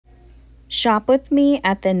Shop with me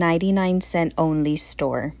at the 99-cent only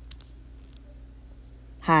store.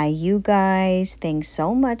 Hi, you guys. Thanks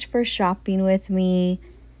so much for shopping with me.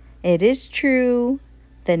 It is true.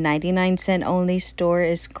 The 99-cent only store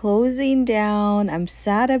is closing down. I'm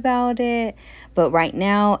sad about it. But right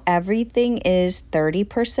now, everything is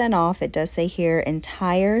 30% off. It does say here,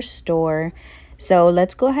 entire store. So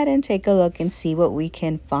let's go ahead and take a look and see what we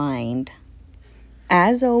can find.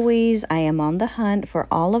 As always, I am on the hunt for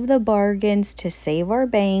all of the bargains to save our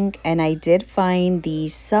bank, and I did find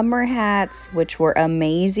these summer hats, which were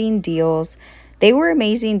amazing deals. They were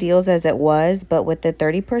amazing deals as it was, but with the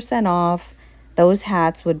 30% off, those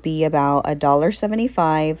hats would be about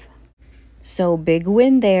 $1.75. So big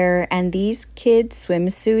win there. And these kids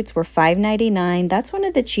swimsuits were $5.99. That's one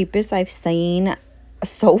of the cheapest I've seen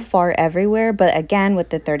so far everywhere, but again, with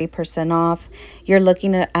the 30% off, you're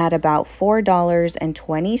looking at about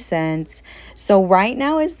 $4.20. So right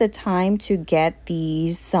now is the time to get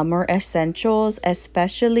these summer essentials,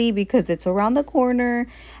 especially because it's around the corner,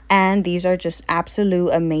 and these are just absolute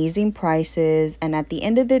amazing prices. And at the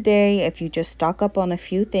end of the day, if you just stock up on a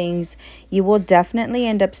few things, you will definitely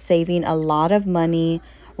end up saving a lot of money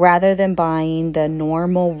rather than buying the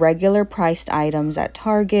normal regular priced items at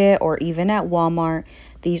Target or even at Walmart.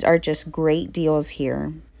 These are just great deals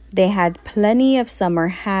here. They had plenty of summer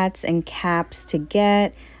hats and caps to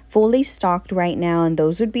get, fully stocked right now, and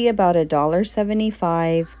those would be about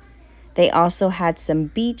 $1.75. They also had some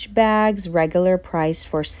beach bags, regular price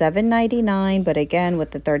for $7.99, but again with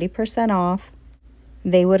the 30% off,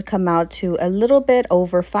 they would come out to a little bit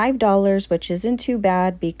over $5, which isn't too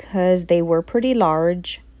bad because they were pretty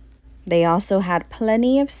large. They also had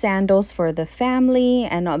plenty of sandals for the family,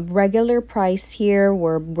 and a regular price here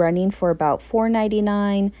were running for about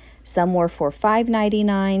 $4.99. Some were for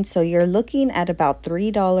 $5.99, so you're looking at about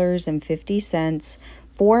 $3.50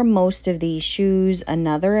 for most of these shoes.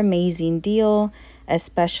 Another amazing deal,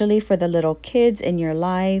 especially for the little kids in your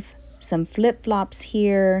life. Some flip-flops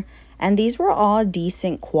here, and these were all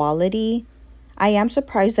decent quality. I am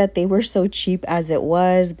surprised that they were so cheap as it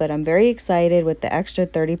was, but I'm very excited with the extra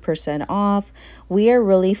 30% off. We are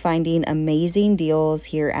really finding amazing deals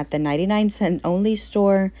here at the 99-cent only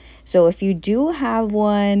store. So if you do have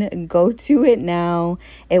one, go to it now.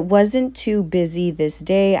 It wasn't too busy this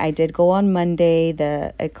day. I did go on Monday,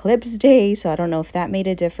 the eclipse day, so I don't know if that made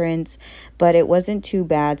a difference, but it wasn't too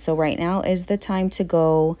bad. So right now is the time to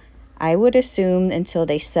go. I would assume until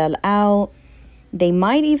they sell out. They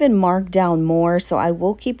might even mark down more, so I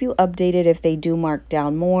will keep you updated if they do mark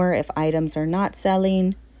down more, if items are not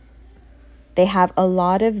selling. They have a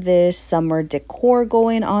lot of this summer decor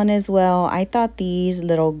going on as well. I thought these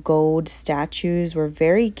little gold statues were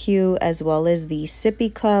very cute, as well as these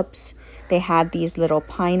sippy cups. They had these little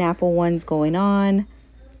pineapple ones going on.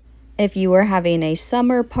 If you were having a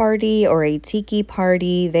summer party or a tiki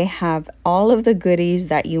party, they have all of the goodies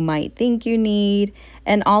that you might think you need.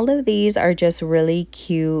 And all of these are just really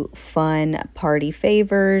cute, fun party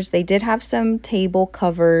favors. They did have some table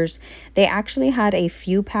covers. They actually had a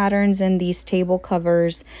few patterns in these table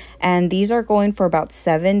covers, and these are going for about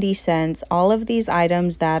 70 cents. All of these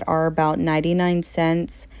items that are about 99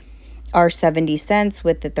 cents are 70 cents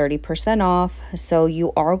with the 30% off. So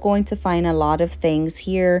you are going to find a lot of things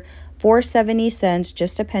here for 70 cents,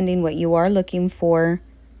 just depending what you are looking for.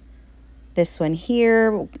 This one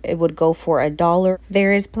here, it would go for $1.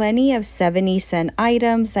 There is plenty of 70-cent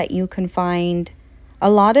items that you can find. A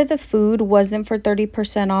lot of the food wasn't for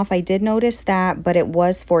 30% off. I did notice that, but it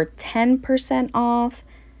was for 10% off.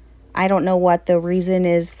 I don't know what the reason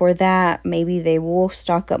is for that. Maybe they will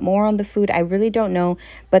stock up more on the food. I really don't know,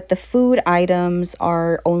 but the food items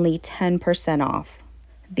are only 10% off.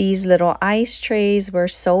 These little ice trays were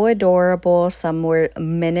so adorable. Some were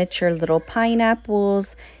miniature little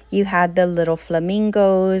pineapples. You had the little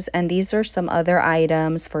flamingos, and these are some other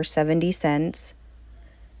items for 70 cents.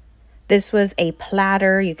 This was a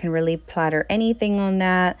platter. You can really platter anything on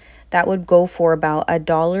that. That would go for about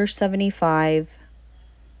 $1.75.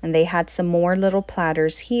 And they had some more little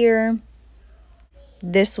platters here.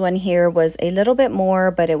 This one here was a little bit more,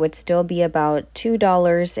 but it would still be about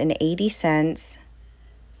 $2.80.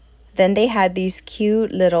 Then they had these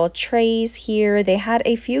cute little trays here. They had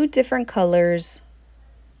a few different colors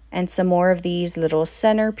and some more of these little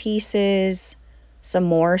centerpieces, some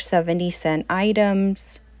more 70-cent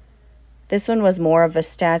items. This one was more of a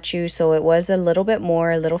statue, so it was a little bit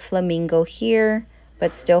more, a little flamingo here,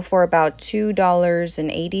 but still for about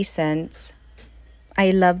 $2.80. I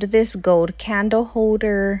loved this gold candle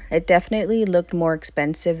holder. It definitely looked more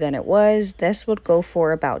expensive than it was. This would go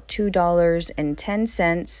for about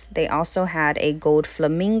 $2.10. They also had a gold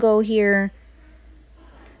flamingo here.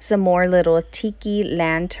 Some more little tiki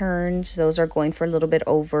lanterns. Those are going for a little bit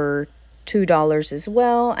over $2 as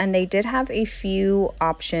well. And they did have a few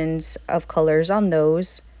options of colors on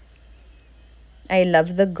those. I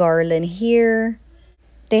love the garland here.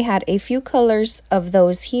 They had a few colors of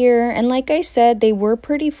those here, and like I said, they were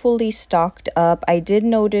pretty fully stocked up. I did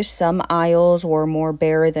notice some aisles were more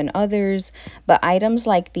bare than others, but items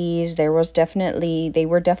like these, they were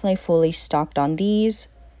definitely fully stocked on these.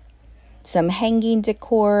 Some hanging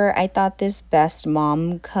decor. I thought this best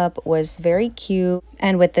mom cup was very cute,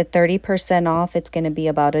 and with the 30% off, it's going to be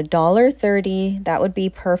about $1.30. That would be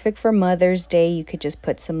perfect for Mother's Day. You could just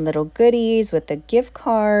put some little goodies with a gift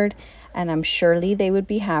card, and I'm surely they would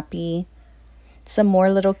be happy. Some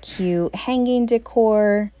more little cute hanging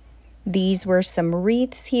decor. These were some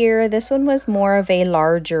wreaths here. This one was more of a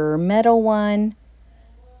larger metal one.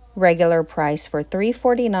 Regular price for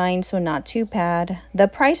 $3.49, so not too bad. The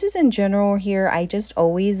prices in general here, I just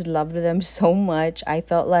always loved them so much. I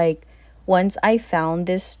felt like once I found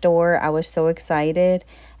this store, I was so excited,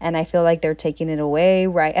 and I feel like they're taking it away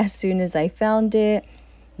right as soon as I found it.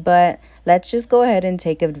 But let's just go ahead and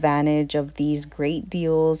take advantage of these great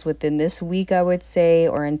deals within this week, I would say,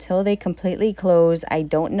 or until they completely close. I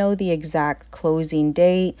don't know the exact closing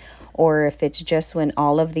date, or if it's just when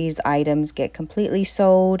all of these items get completely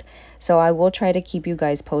sold. So I will try to keep you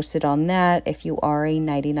guys posted on that. If you are a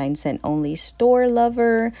 99-cent only store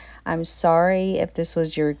lover, I'm sorry if this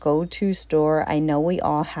was your go-to store. I know we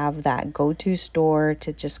all have that go-to store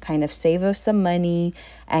to just kind of save us some money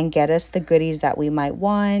and get us the goodies that we might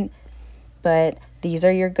want. But these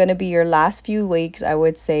are going to be your last few weeks, I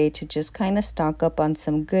would say, to just kind of stock up on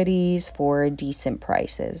some goodies for decent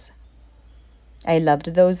prices. I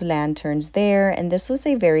loved those lanterns there, and this was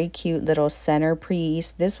a very cute little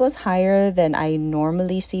centerpiece. This was higher than I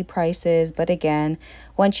normally see prices, but again,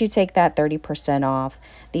 once you take that 30% off,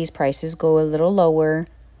 these prices go a little lower.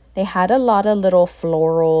 They had a lot of little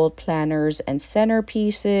floral planners and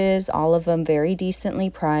centerpieces, all of them very decently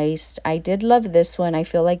priced. I did love this one. I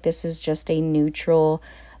feel like this is just a neutral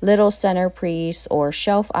little centerpiece or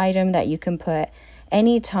shelf item that you can put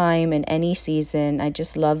anytime in any season. I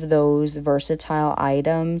just love those versatile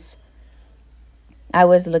items. I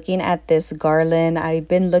was looking at this garland. I've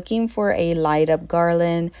been looking for a light up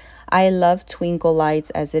garland. I love twinkle lights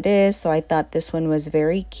as it is, so I thought this one was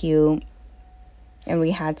very cute. And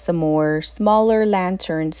we had some more smaller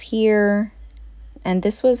lanterns here. And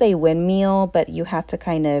this was a windmill, but you had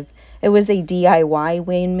to it was a DIY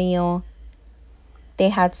windmill. They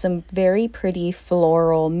had some very pretty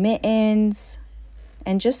floral mittens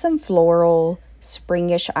and just some floral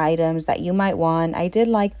springish items that you might want. I did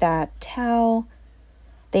like that towel.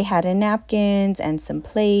 They had napkins and some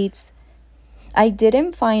plates. I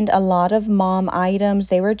didn't find a lot of mom items.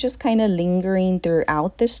 They were just kind of lingering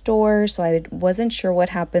throughout the store, so I wasn't sure what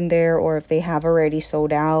happened there or if they have already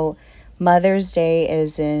sold out. Mother's Day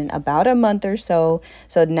is in about a month or so,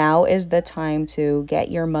 so now is the time to get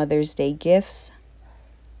your Mother's Day gifts.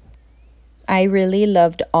 I really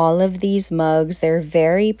loved all of these mugs. They're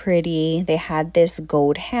very pretty. They had this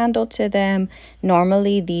gold handle to them.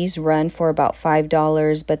 Normally these run for about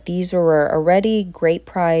 $5, but these were already great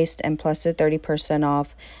priced and plus the 30%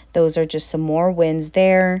 off. Those are just some more wins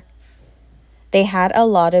there. They had a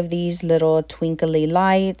lot of these little twinkly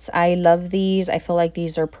lights. I love these. I feel like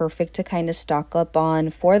these are perfect to kind of stock up on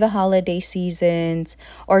for the holiday seasons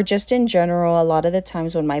or just in general. A lot of the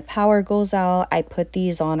times when my power goes out, I put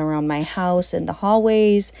these on around my house in the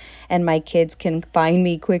hallways and my kids can find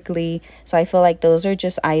me quickly. So I feel like those are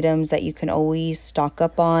just items that you can always stock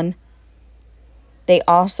up on. They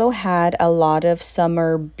also had a lot of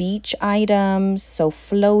summer beach items, so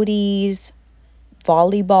floaties,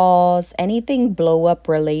 volleyballs, anything blow up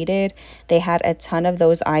related. They had a ton of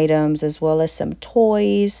those items as well as some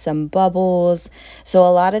toys, some bubbles. So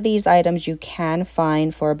a lot of these items you can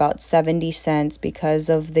find for about 70 cents because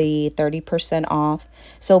of the 30% off.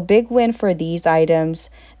 So big win for these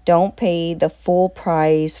items. Don't pay the full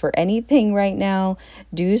price for anything right now.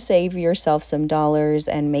 Do save yourself some dollars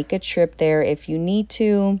and make a trip there if you need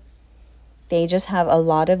to. They just have a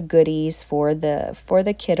lot of goodies for the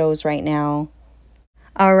kiddos right now.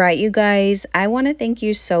 All right, you guys, I want to thank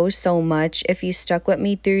you so much if you stuck with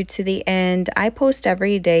me through to the end. I post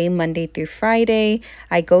every day, Monday through Friday.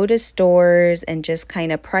 I go to stores and just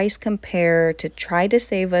kind of price compare to try to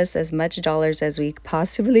save us as much dollars as we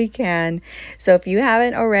possibly can. So if you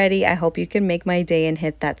haven't already, I hope you can make my day and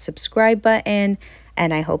hit that subscribe button.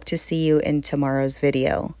 and I hope to see you in tomorrow's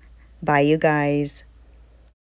video. Bye, you guys.